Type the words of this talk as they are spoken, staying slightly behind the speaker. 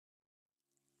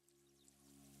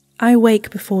I wake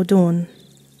before dawn.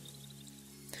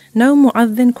 No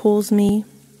mu'adhin calls me,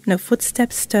 no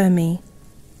footsteps stir me.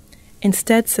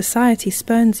 Instead, society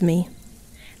spurns me,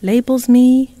 labels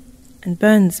me and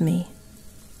burns me.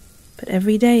 But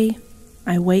every day,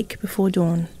 I wake before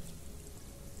dawn.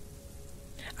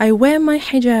 I wear my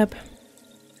hijab.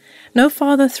 No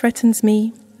father threatens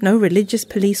me, no religious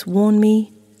police warn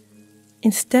me.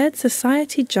 Instead,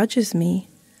 society judges me,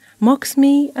 mocks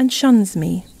me and shuns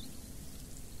me.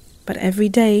 But every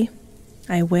day,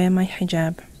 I wear my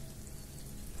hijab.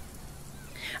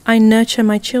 I nurture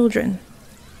my children.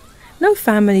 No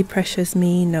family pressures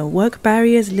me, no work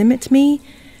barriers limit me.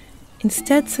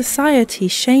 Instead, society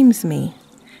shames me,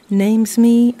 names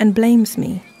me and blames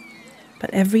me. But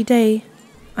every day,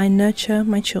 I nurture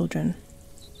my children.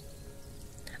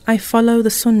 I follow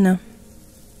the Sunnah.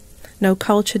 No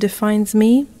culture defines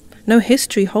me, no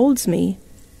history holds me.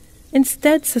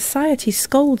 Instead, society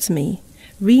scolds me,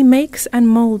 remakes and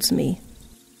molds me.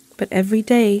 But every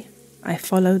day, I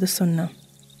follow the Sunnah.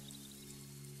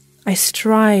 I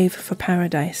strive for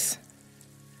paradise.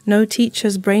 No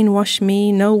teachers brainwash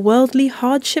me, no worldly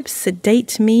hardships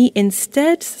sedate me.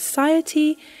 Instead,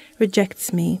 society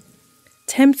rejects me,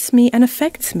 tempts me and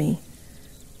affects me.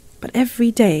 But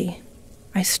every day,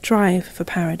 I strive for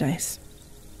paradise.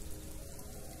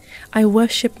 I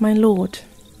worship my Lord.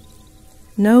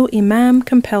 No imam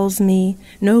compels me,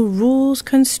 no rules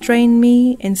constrain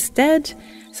me. Instead,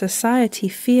 society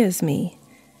fears me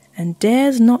and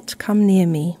dares not come near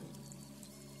me.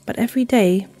 But every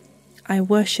day, I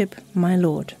worship my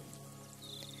Lord.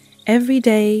 Every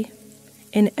day,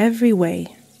 in every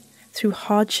way, through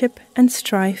hardship and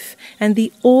strife and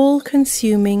the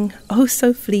all-consuming, oh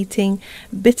so fleeting,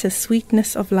 bitter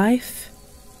sweetness of life,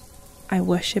 I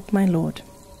worship my Lord.